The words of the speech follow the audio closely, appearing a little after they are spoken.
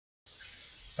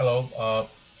Hello,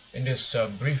 in this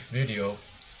brief video,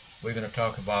 we're going to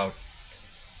talk about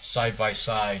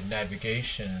side-by-side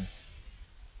navigation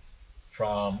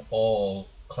from all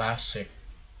classic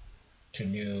to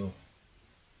new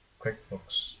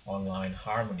QuickBooks Online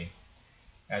Harmony.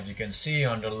 As you can see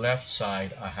on the left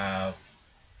side, I have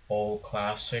all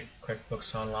classic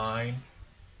QuickBooks Online,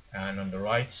 and on the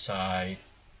right side,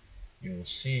 you will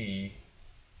see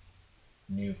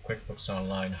new QuickBooks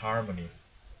Online Harmony.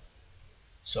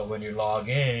 So when you log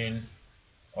in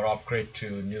or upgrade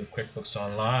to new QuickBooks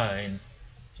Online,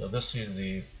 so this is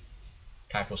the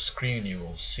type of screen you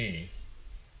will see,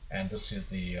 and this is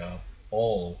the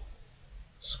all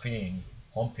screen,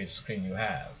 homepage screen you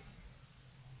have.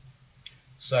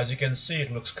 So as you can see,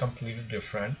 it looks completely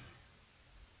different,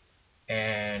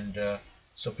 and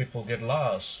so people get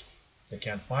lost. They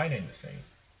can't find anything.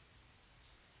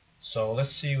 So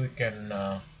let's see if we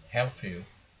can help you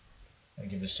and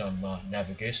give you some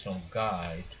navigational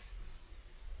guide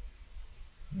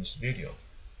in this video.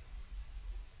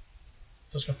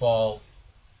 First of all,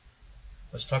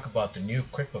 let's talk about the new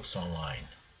QuickBooks Online.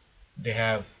 They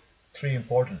have three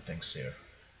important things here.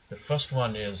 The first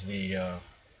one is the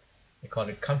they call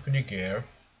it company gear.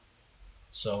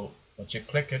 So once you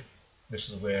click it, this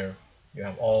is where you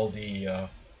have all the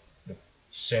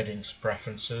settings,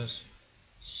 preferences.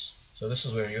 So this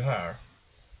is where you are,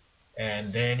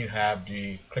 and then you have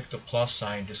the click the plus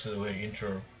sign. This is where you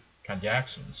enter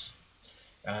transactions,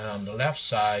 and on the left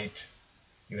side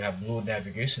you have blue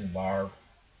navigation bar.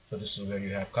 So this is where you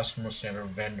have customer center,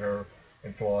 vendor,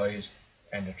 employees,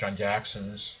 and the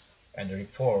transactions and the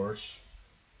reports,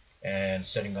 and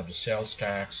setting up the sales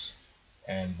tax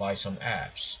and buy some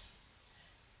apps.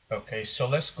 Okay, so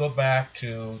let's go back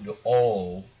to the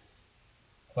old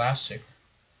classic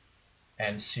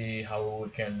and see how we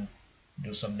can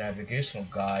do some navigational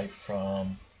guide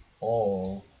from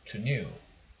old to new.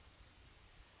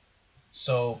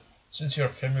 So since you're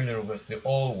familiar with the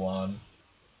old one,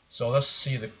 so let's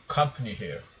see the company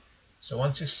here. So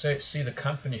once you see the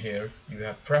company here, you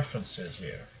have preferences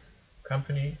here.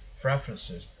 Company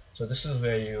preferences. So this is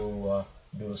where you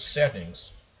do the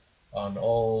settings on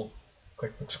all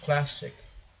QuickBooks Classic.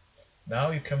 Now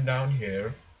you come down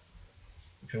here.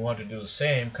 If you want to do the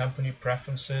same, company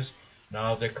preferences,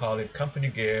 now they call it company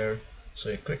gear. So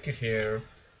you click it here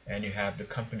and you have the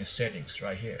company settings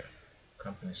right here.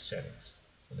 Company settings.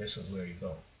 So this is where you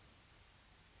go.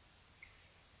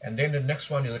 And then the next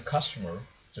one is the customer.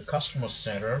 The customer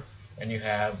center, and you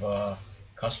have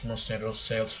customer center,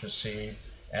 sales receipt,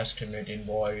 estimate,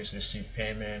 invoice, receipt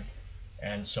payment,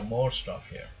 and some more stuff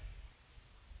here.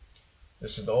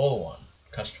 This is the old one,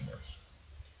 customers.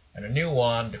 And the new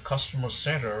one, the customer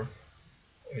center,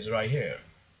 is right here.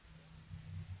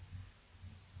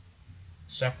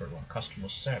 Separate one, customer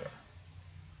center.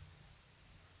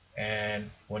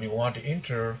 And when you want to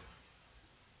enter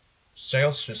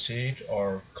sales receipt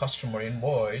or customer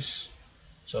invoice,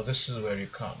 so this is where you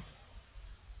come.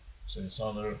 So it's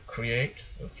under create,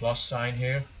 the plus sign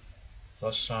here,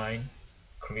 plus sign,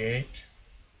 create,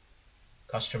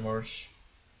 customers,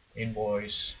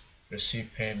 invoice,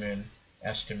 receipt payment,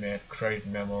 estimate, credit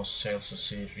memo, sales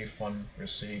receipt, refund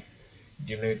receipt,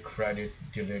 delayed credit,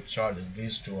 delayed charges.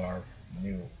 These two are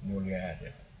newly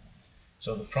added.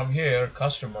 So from here,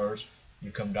 customers,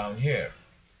 you come down here.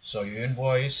 So you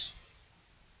invoice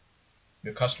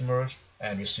your customers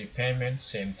and receive payment,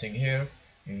 same thing here.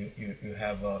 You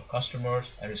have customers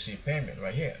and receive payment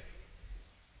right here.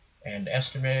 And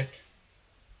estimate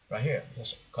right here.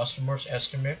 Just customers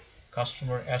estimate,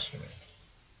 customer estimate.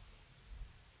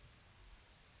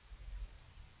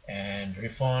 And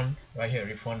refund right here,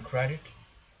 refund credit.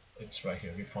 It's right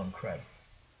here, refund credit.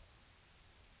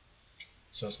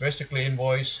 So it's basically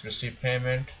invoice, receive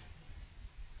payment,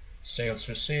 sales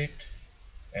receipt,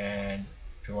 and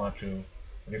if you want to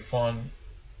refund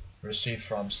receipt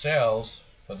from sales,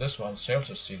 for this one, sales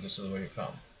receipt, this is where you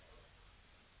come.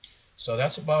 So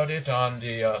that's about it on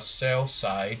the sales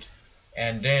side.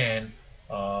 And then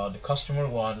the customer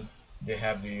one, they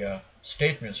have the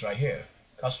statements right here.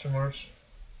 Customers,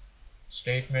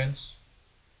 statements,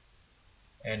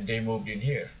 and they moved in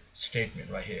here.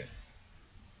 Statement right here.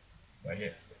 Right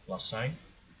here, plus sign.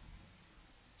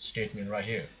 Statement right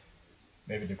here.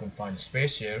 Maybe they couldn't find a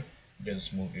space here, they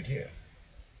just moved it here.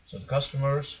 So the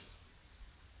customers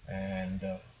and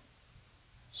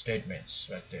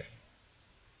statements right there.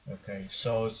 Okay,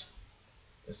 so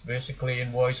it's basically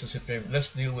invoices. Let's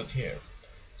deal with here.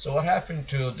 So what happened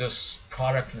to this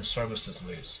product and services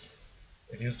list?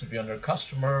 It used to be under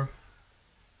customer.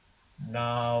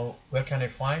 Now where can I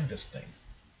find this thing?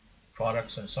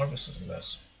 Products and services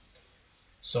list.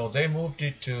 So they moved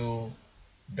it to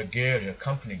the gear, the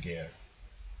company gear.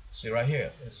 See right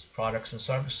here, it's products and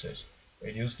services.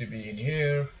 It used to be in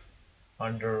here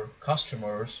under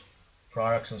customers,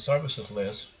 products and services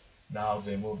list. Now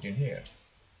they moved in here.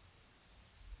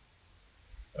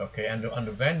 Okay, and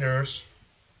under vendors,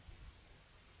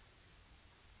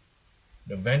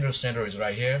 the vendor center is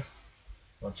right here.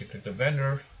 Once you click the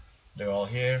vendor, they're all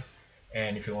here.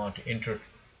 And if you want to enter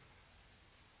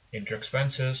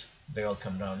expenses, they all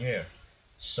come down here.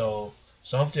 So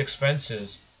some of the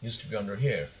expenses used to be under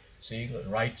here. See,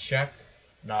 write check,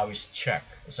 now it's check.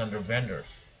 It's under vendors.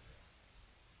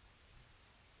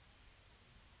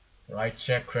 Write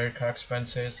check, credit card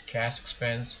expenses, cash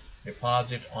expense,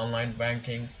 deposit, online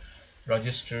banking,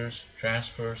 registers,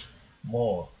 transfers,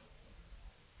 more.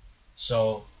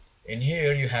 So in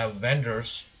here you have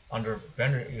vendors. Under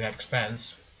vendor you have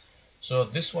expense. So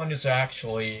this one is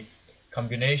actually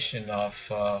combination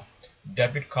of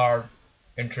debit card,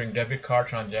 entering debit card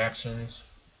transactions,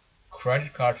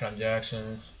 credit card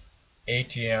transactions,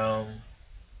 ATM,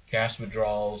 cash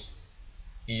withdrawals,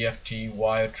 EFT,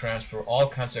 wire transfer, all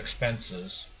kinds of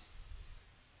expenses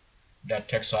that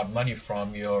takes out money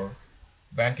from your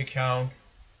bank account,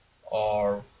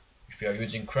 or if you are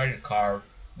using credit card,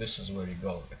 this is where you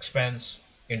go. Expense,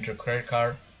 enter credit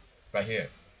card, right here.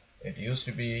 It used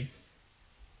to be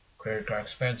credit card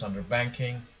expense under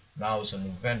banking, now it's under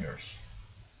vendors.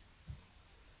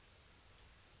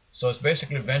 So it's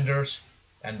basically vendors,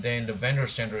 and then the vendor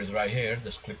center is right here.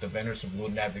 Just click the vendors, the blue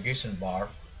navigation bar.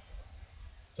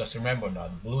 Just remember now,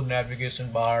 the blue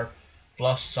navigation bar,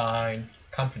 plus sign,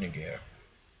 company gear.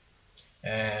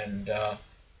 And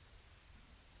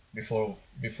before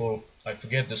I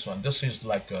forget this one, this is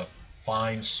like a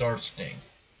find search thing.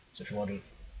 So if you want to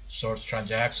search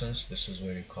transactions, this is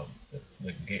where you come,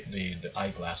 the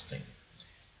eyeglass thing.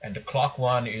 And the clock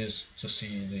one is to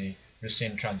see the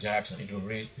recent transaction. It will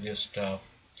list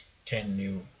 10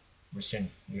 new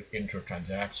recent inter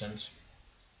transactions.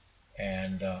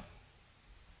 And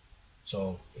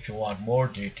so if you want more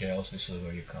details, this is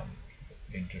where you come.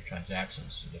 Inter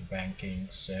transactions, the banking,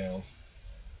 sales,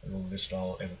 it will list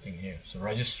everything here. So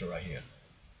register right here.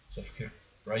 So if you click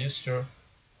register,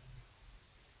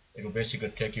 it will basically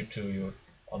take you to your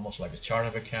almost like a chart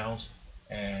of accounts,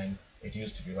 and it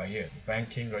used to be right here.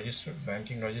 Banking register,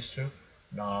 banking register.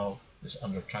 Now it's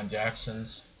under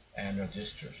transactions and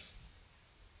registers.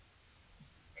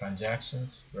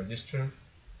 Transactions, register,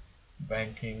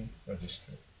 banking,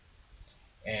 register.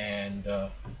 And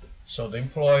so the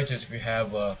employees, if you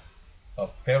have a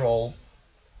payroll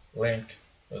link,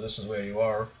 so this is where you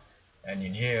are, and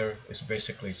in here it's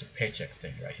basically it's a paycheck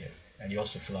thing right here, and you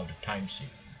also fill out the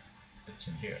timesheet. It's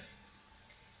in here.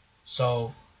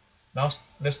 So now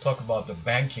let's talk about the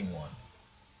banking one.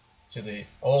 So the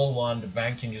old one, the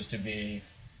banking used to be,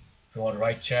 if you want to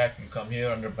write check, you come here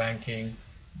under banking.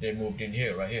 They moved in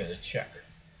here, right here, the check.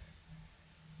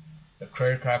 The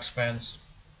credit card expense,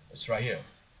 it's right here,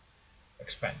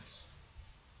 expense.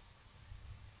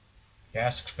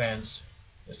 Cash expense,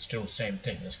 it's still the same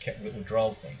thing, it's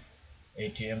withdrawal thing,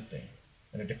 ATM thing.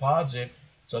 And the deposit,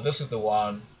 so this is the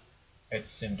one,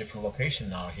 it's in different location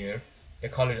now here. They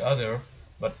call it other,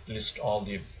 but list all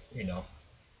the,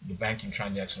 the banking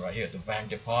transaction right here. The bank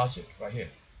deposit right here.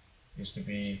 Used to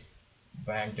be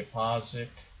bank deposit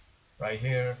right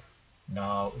here.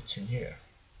 Now it's in here.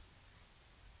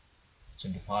 It's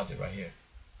in deposit right here.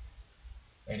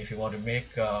 And if you want to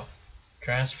make a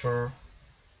transfer,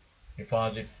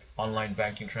 deposit, online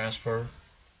banking transfer,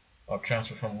 or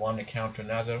transfer from one account to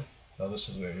another, so this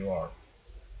is where you are.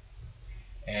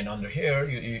 And under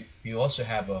here, you also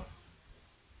have a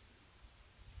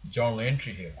journal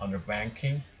entry here under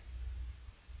banking.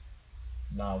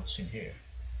 Now it's in here.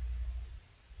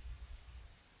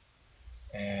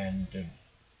 And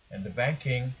the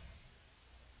banking,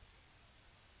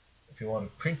 if you want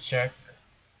to print checks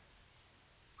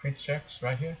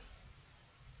right here.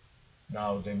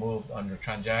 Now they move under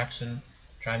transaction,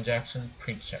 print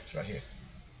checks right here.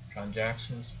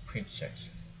 Transactions, print checks.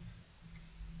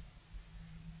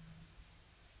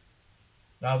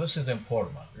 Now this is the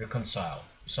important one, reconcile.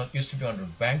 It used to be under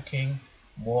banking,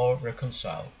 more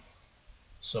reconcile.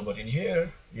 So, but in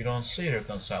here, you don't see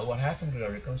reconcile. What happened to the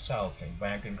reconcile thing?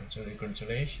 Bank and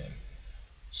reconciliation.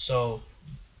 So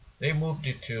they moved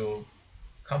it to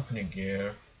company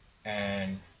gear,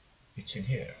 and it's in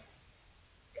here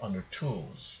under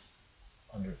tools.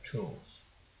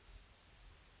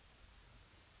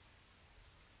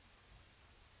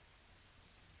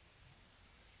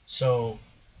 So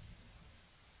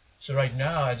right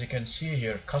now, as you can see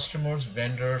here, customers,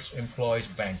 vendors, employees,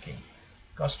 banking.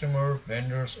 customer,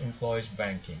 vendors, employees,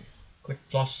 banking. Click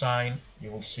plus sign,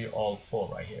 you will see all four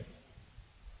right here.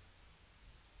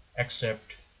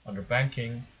 Except under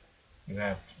banking, you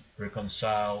have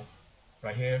reconcile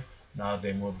right here. Now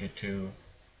they moved it to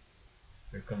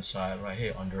reconcile right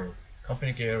here under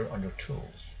company gear under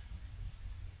tools.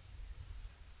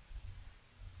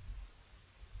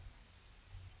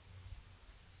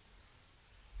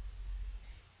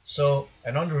 So,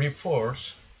 and under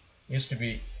reports used to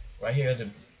be right here the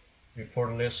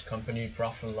report list, company,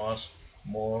 profit and loss,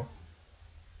 more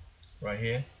right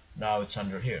here. Now it's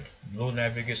under here. Blue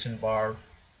navigation bar,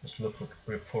 just look for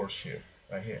reports here,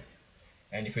 right here.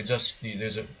 And if you just,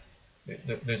 there's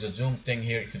a zoom thing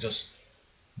here. If you just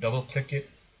double click it,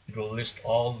 it will list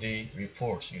all the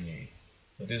reports you need.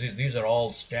 So these are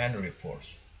all standard reports.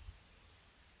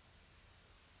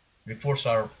 Reports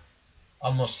are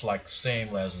almost like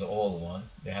same as the old one.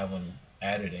 They haven't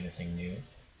added anything new.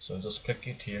 So just click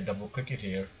it here, double click it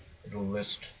here. It will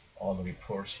list all the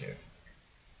reports here.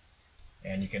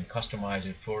 And you can customize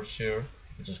reports here.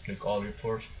 You just click all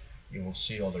reports. You will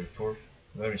see all the reports.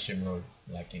 Very similar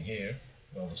like in here.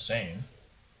 They're all the same.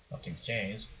 Nothing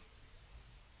changed.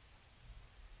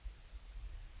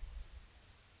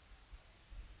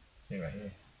 See right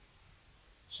here.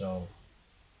 So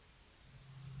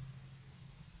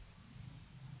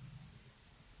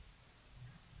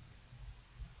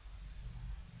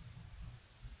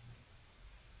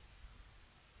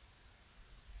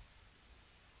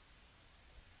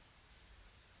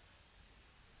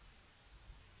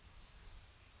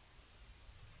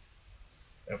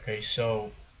okay,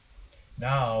 so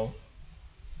now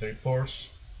the reports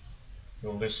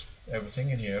will list everything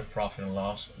in here, profit and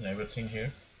loss and everything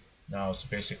here. Now it's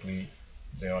basically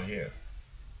they are here.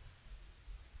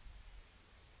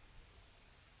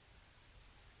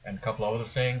 And a couple of other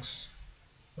things.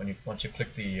 Once you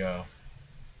click the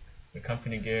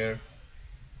company gear,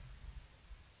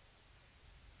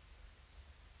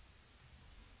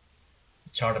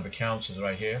 the chart of accounts is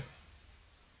right here.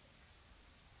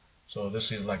 So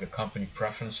this is like a company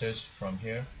preferences from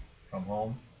here, from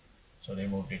home. So they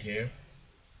moved it here,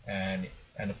 and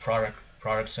the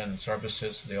products and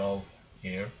services, they all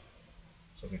here.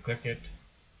 So if we click it,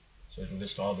 so it will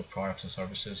list all the products and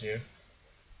services here.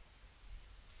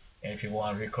 And if you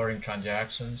want recurring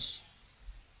transactions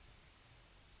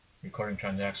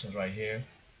right here.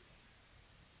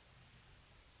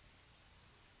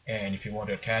 And if you want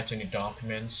to attach any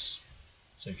documents,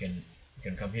 so you can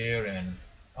come here and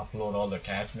upload all the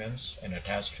attachments and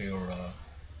attach to your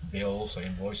bills or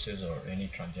invoices or any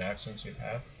transactions you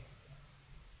have.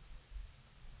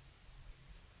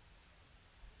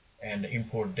 And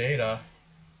import data,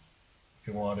 if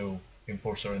you want to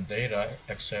import certain data,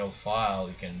 Excel file,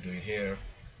 you can do it here.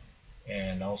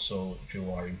 And also if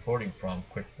you are importing from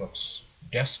QuickBooks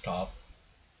desktop,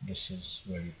 this is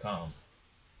where you come.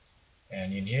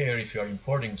 And in here, if you are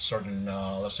importing certain,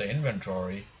 let's say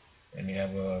inventory, and you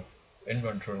have a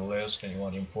inventory list and you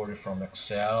want to import it from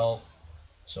Excel,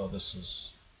 so this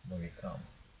is where you come.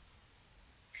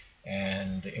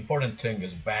 And the important thing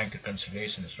is bank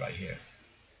reconciliation is right here.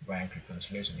 Bank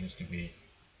reconciliation used to be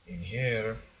in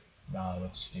here. Now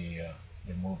it's they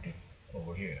moved it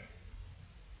over here.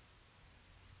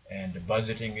 And the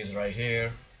budgeting is right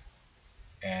here.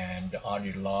 And the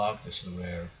audit log, this is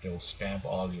where they'll stamp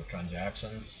all your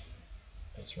transactions.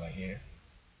 That's right here.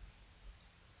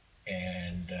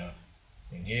 And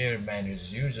in here, manage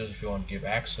users, if you want to give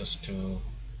access to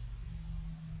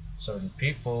certain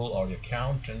people or the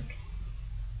accountant,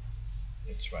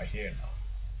 it's right here now.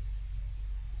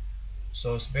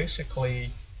 So it's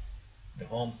basically the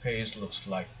home page looks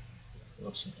like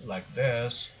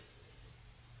this.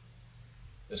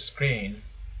 The screen,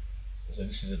 so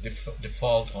this is a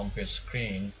default home page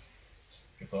screen.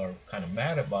 People are kind of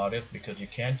mad about it because you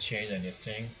can't change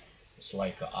anything. It's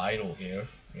like idle here.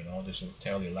 You know, this will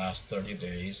tell you last 30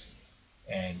 days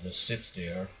and just sits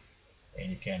there and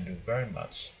you can't do very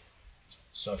much.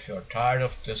 So if you're tired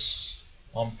of this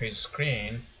home page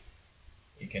screen,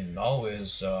 you can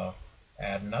always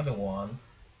add another one,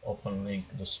 open link.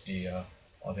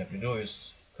 All you have to do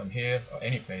is come here, or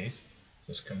any page,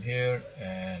 just come here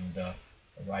and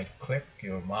right click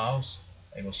your mouse,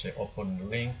 and it will say open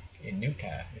link in new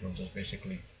tab. It will just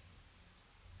basically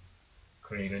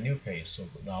create a new page. So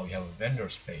now we have a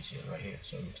vendors page here, right here.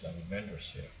 So it looks like a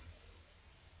vendors here.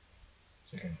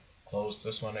 So you can close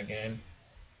this one again.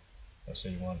 Let's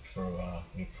say you want for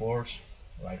reports,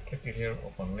 right click it here,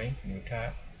 open link, new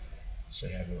tab. So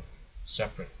you have a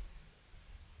separate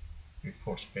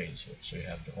reports page here. So you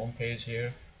have the home page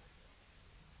here,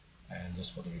 and this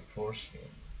for the reports here.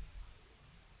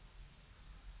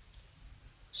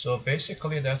 So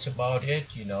basically that's about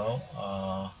it, you know,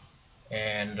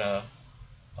 and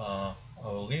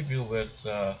I'll leave you with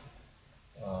uh,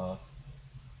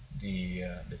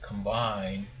 the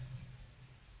combined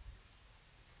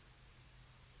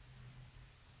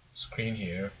screen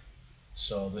here.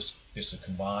 So this is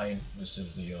combined. This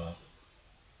is the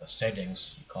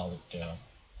settings. You call it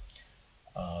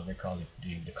they call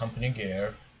it the company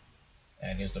gear,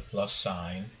 and here's the plus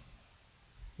sign.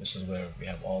 This is where we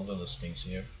have all the listings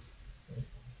here,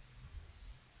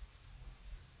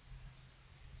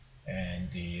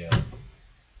 and the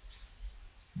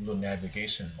blue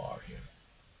navigation bar here.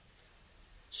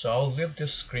 So I'll leave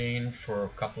this screen for a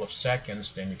couple of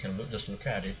seconds, then you can just look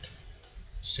at it,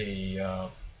 see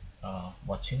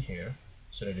what's in here,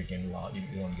 so that you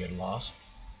don't get lost.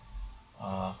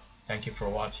 Thank you for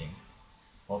watching.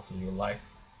 Hopefully you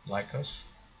like us.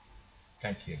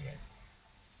 Thank you again.